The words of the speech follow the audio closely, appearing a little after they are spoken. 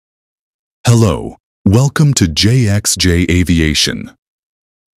Hello, welcome to JXJ Aviation.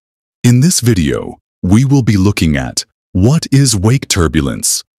 In this video, we will be looking at what is wake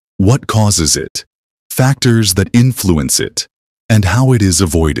turbulence, what causes it, factors that influence it, and how it is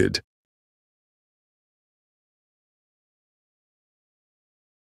avoided.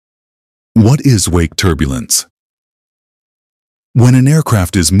 What is wake turbulence? When an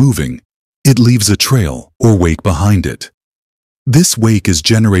aircraft is moving, it leaves a trail or wake behind it. This wake is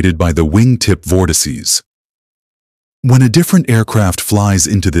generated by the wingtip vortices. When a different aircraft flies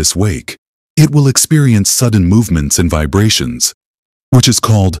into this wake, it will experience sudden movements and vibrations, which is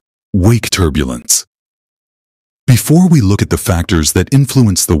called wake turbulence. Before we look at the factors that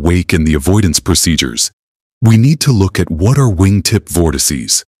influence the wake and the avoidance procedures, we need to look at what are wingtip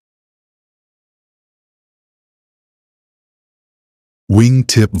vortices.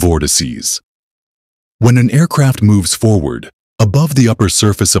 Wingtip vortices. When an aircraft moves forward, above the upper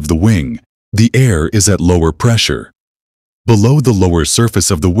surface of the wing, the air is at lower pressure. Below the lower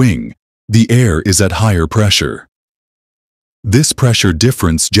surface of the wing, the air is at higher pressure. This pressure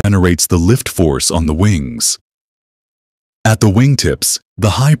difference generates the lift force on the wings. At the wingtips,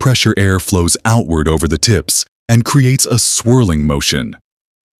 the high-pressure air flows outward over the tips and creates a swirling motion.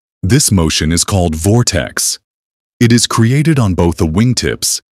 This motion is called vortex. It is created on both the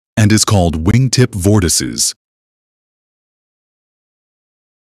wingtips and is called wingtip vortices.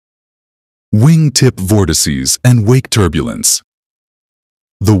 Wingtip vortices and wake turbulence.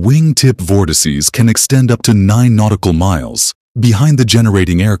 The wingtip vortices can extend up to 9 nautical miles behind the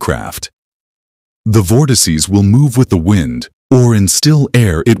generating aircraft. The vortices will move with the wind, or in still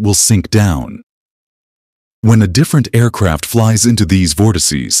air it will sink down. When a different aircraft flies into these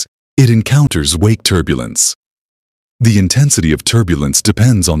vortices, it encounters wake turbulence. The intensity of turbulence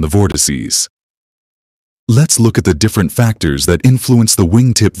depends on the vortices. Let's look at the different factors that influence the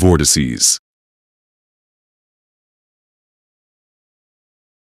wingtip vortices.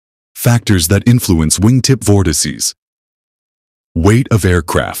 Factors that influence wingtip vortices. Weight of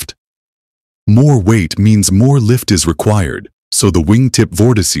aircraft. More weight means more lift is required, so the wingtip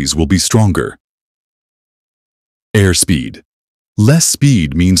vortices will be stronger. Airspeed. Less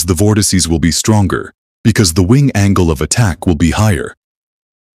speed means the vortices will be stronger, because the wing angle of attack will be higher.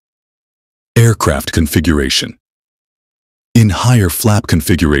 Aircraft configuration. In higher flap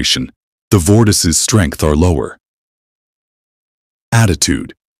configuration, the vortices' strength are lower.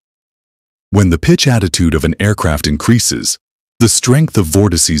 Attitude. When the pitch attitude of an aircraft increases, the strength of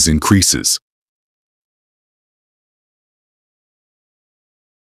vortices increases.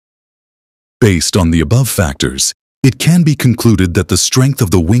 Based on the above factors, it can be concluded that the strength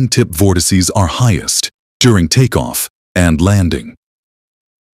of the wingtip vortices are highest during takeoff and landing.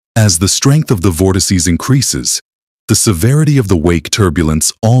 As the strength of the vortices increases, the severity of the wake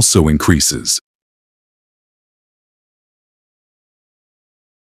turbulence also increases.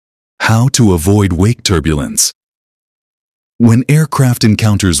 How to avoid wake turbulence. When aircraft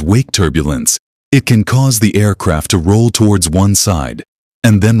encounters wake turbulence, it can cause the aircraft to roll towards one side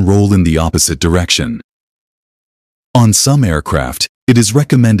and then roll in the opposite direction. On some aircraft, it is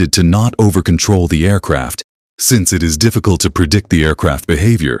recommended to not over-control the aircraft, since it is difficult to predict the aircraft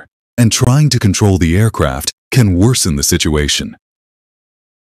behavior, and trying to control the aircraft can worsen the situation.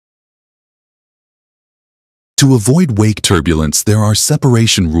 To avoid wake turbulence, there are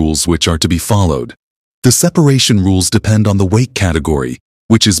separation rules which are to be followed. The separation rules depend on the wake category,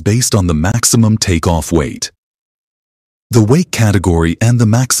 which is based on the maximum takeoff weight. The wake category and the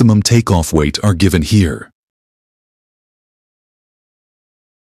maximum takeoff weight are given here.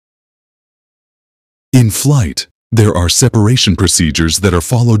 In flight, there are separation procedures that are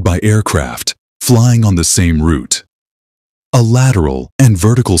followed by aircraft flying on the same route. A lateral and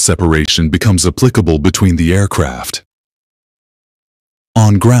vertical separation becomes applicable between the aircraft.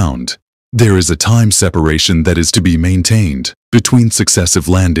 On ground, there is a time separation that is to be maintained between successive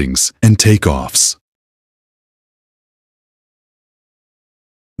landings and takeoffs.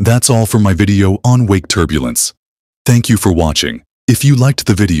 That's all for my video on wake turbulence. Thank you for watching. If you liked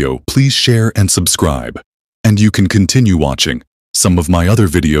the video, please share and subscribe. And you can continue watching some of my other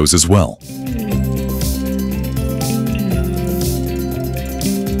videos as well.